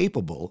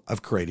incapable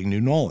of creating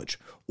new knowledge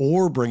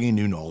or bringing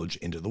new knowledge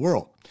into the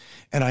world.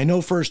 And I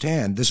know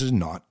firsthand this is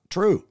not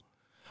true.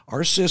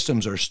 Our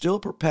systems are still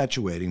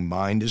perpetuating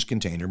mind as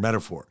container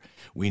metaphor.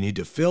 We need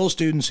to fill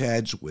students'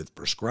 heads with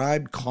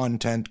prescribed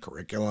content,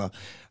 curricula,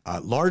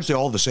 largely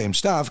all the same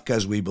stuff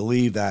because we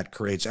believe that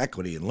creates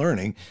equity in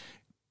learning.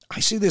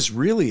 I see this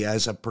really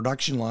as a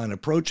production line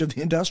approach of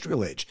the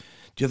industrial age.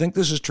 Do you think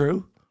this is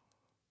true?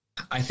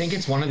 I think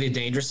it's one of the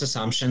dangerous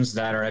assumptions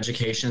that our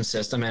education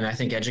system, and I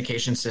think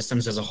education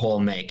systems as a whole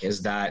make,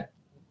 is that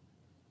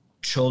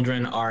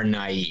children are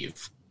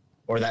naive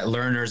or that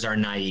learners are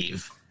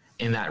naive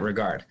in that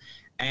regard.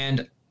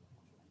 And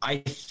I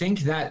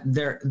think that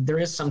there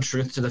is some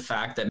truth to the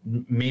fact that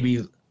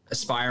maybe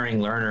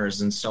aspiring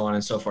learners and so on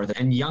and so forth,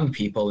 and young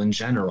people in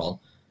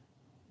general,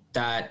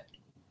 that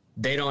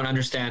they don't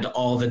understand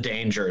all the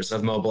dangers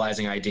of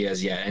mobilizing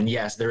ideas yet. And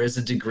yes, there is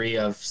a degree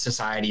of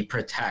society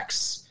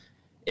protects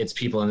its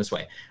people in this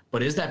way.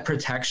 But is that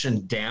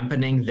protection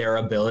dampening their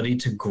ability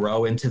to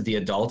grow into the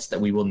adults that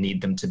we will need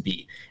them to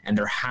be? And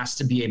there has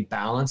to be a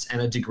balance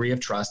and a degree of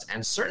trust,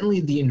 and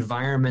certainly the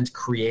environment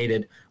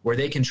created where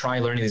they can try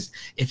learning these.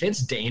 If it's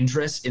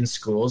dangerous in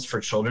schools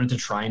for children to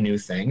try new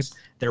things,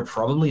 they're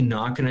probably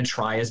not going to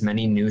try as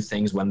many new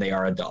things when they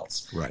are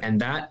adults. Right. And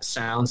that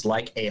sounds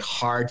like a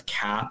hard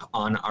cap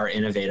on our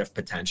innovative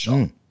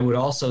potential. I would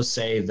also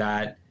say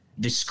that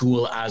the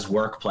school as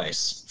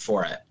workplace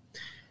for it.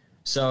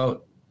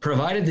 So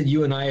provided that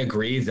you and I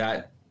agree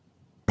that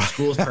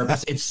school's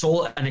purpose, its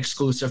sole and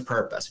exclusive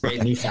purpose,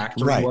 right? New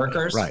factory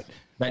workers. Right.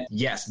 But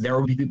yes, there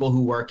will be people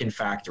who work in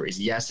factories.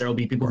 Yes, there will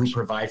be people who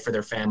provide for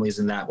their families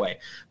in that way.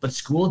 But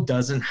school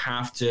doesn't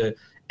have to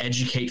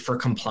educate for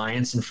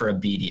compliance and for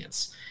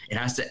obedience. It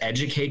has to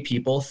educate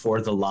people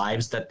for the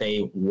lives that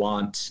they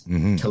want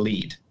to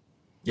lead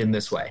in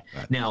this way.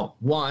 Right. Now,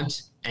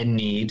 want and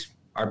need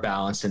are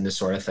balanced in this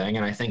sort of thing.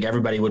 And I think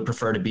everybody would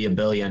prefer to be a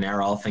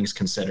billionaire, all things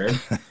considered.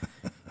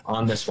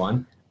 On this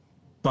one.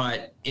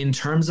 But in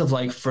terms of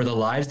like for the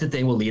lives that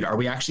they will lead, are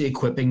we actually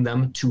equipping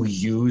them to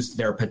use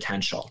their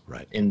potential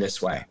in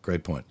this way? Yeah,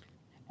 great point.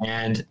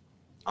 And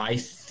I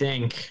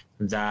think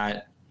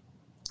that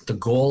the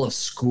goal of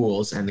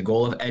schools and the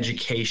goal of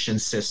education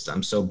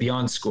systems, so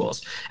beyond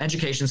schools,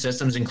 education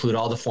systems include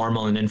all the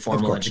formal and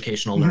informal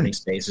educational learning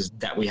spaces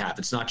that we have.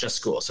 It's not just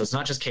schools. So it's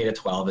not just K to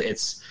 12.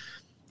 It's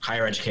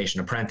higher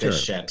education,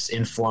 apprenticeships,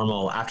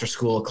 informal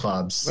after-school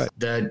clubs,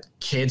 the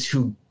kids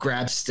who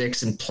grab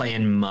sticks and play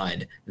in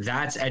mud.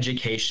 That's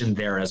education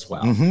there as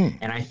well.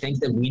 And I think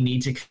that we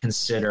need to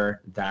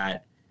consider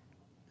that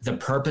the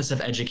purpose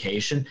of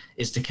education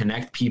is to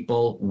connect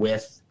people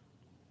with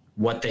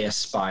what they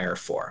aspire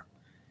for.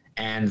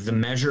 And the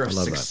measure of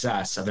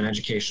success of an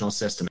educational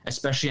system,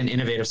 especially an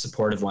innovative,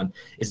 supportive one,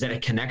 is that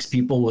it connects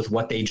people with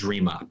what they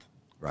dream up.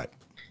 Right.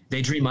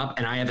 They dream up,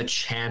 and I have a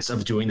chance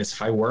of doing this.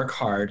 If I work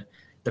hard,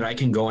 that I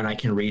can go and I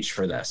can reach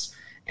for this,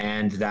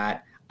 and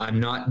that I'm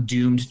not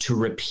doomed to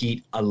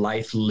repeat a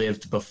life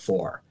lived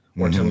before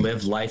or to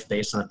live life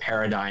based on a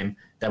paradigm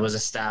that was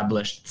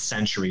established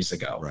centuries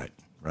ago.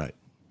 Right.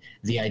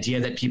 The idea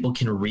that people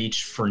can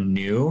reach for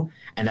new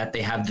and that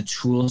they have the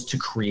tools to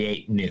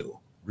create new.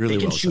 Really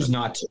they can well choose said.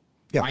 not to.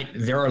 Yeah.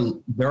 There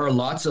are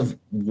lots of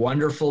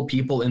wonderful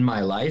people in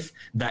my life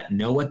that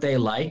know what they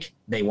like,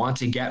 they want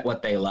to get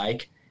what they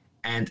like,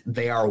 and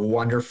they are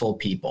wonderful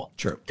people.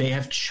 Sure. They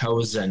have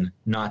chosen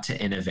not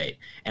to innovate.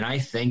 And I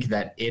think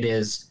that it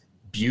is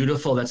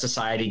beautiful that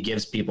society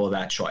gives people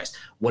that choice.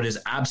 What is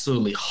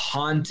absolutely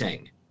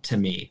haunting to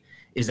me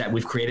is that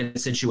we've created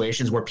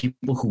situations where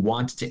people who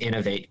want to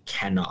innovate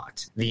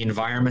cannot. The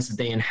environments that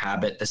they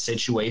inhabit, the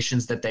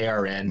situations that they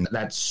are in,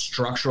 that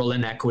structural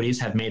inequities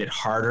have made it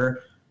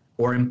harder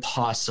or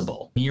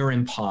impossible, near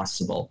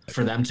impossible,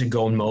 for them to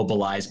go and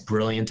mobilize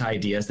brilliant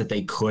ideas that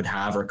they could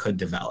have or could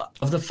develop.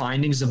 Of the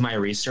findings of my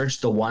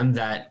research, the one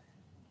that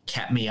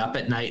kept me up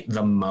at night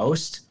the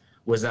most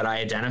was that I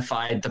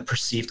identified the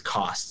perceived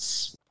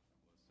costs.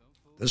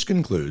 This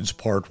concludes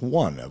part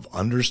 1 of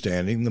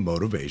Understanding the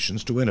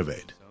Motivations to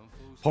Innovate,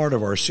 part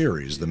of our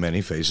series, The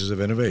Many Faces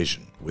of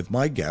Innovation, with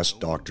my guest,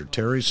 Dr.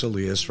 Terry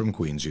Salias from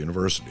Queen's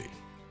University.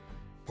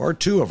 Part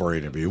 2 of our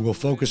interview will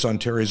focus on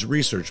Terry's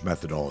research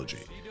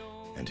methodology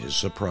and his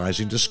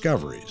surprising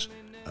discoveries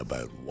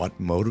about what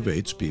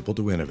motivates people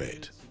to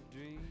innovate.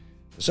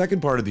 The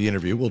second part of the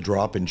interview will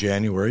drop in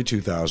January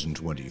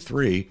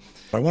 2023.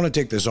 I want to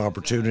take this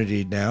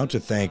opportunity now to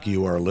thank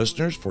you, our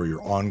listeners, for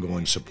your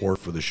ongoing support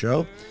for the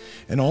show,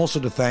 and also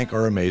to thank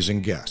our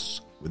amazing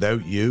guests.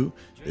 Without you,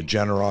 the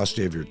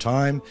generosity of your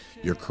time,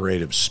 your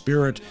creative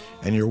spirit,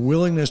 and your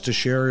willingness to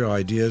share your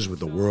ideas with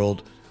the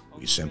world,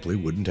 we simply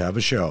wouldn't have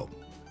a show.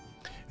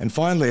 And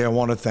finally, I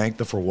want to thank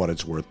the For What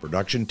It's Worth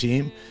production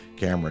team,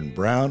 Cameron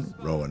Brown,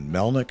 Rowan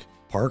Melnick,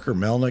 Parker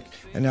Melnick,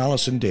 and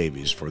Allison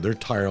Davies for their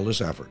tireless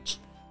efforts.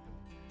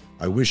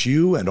 I wish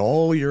you and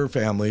all your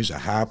families a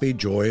happy,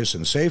 joyous,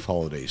 and safe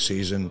holiday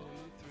season,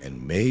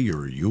 and may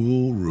your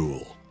Yule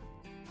rule.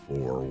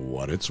 For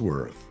what it's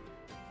worth.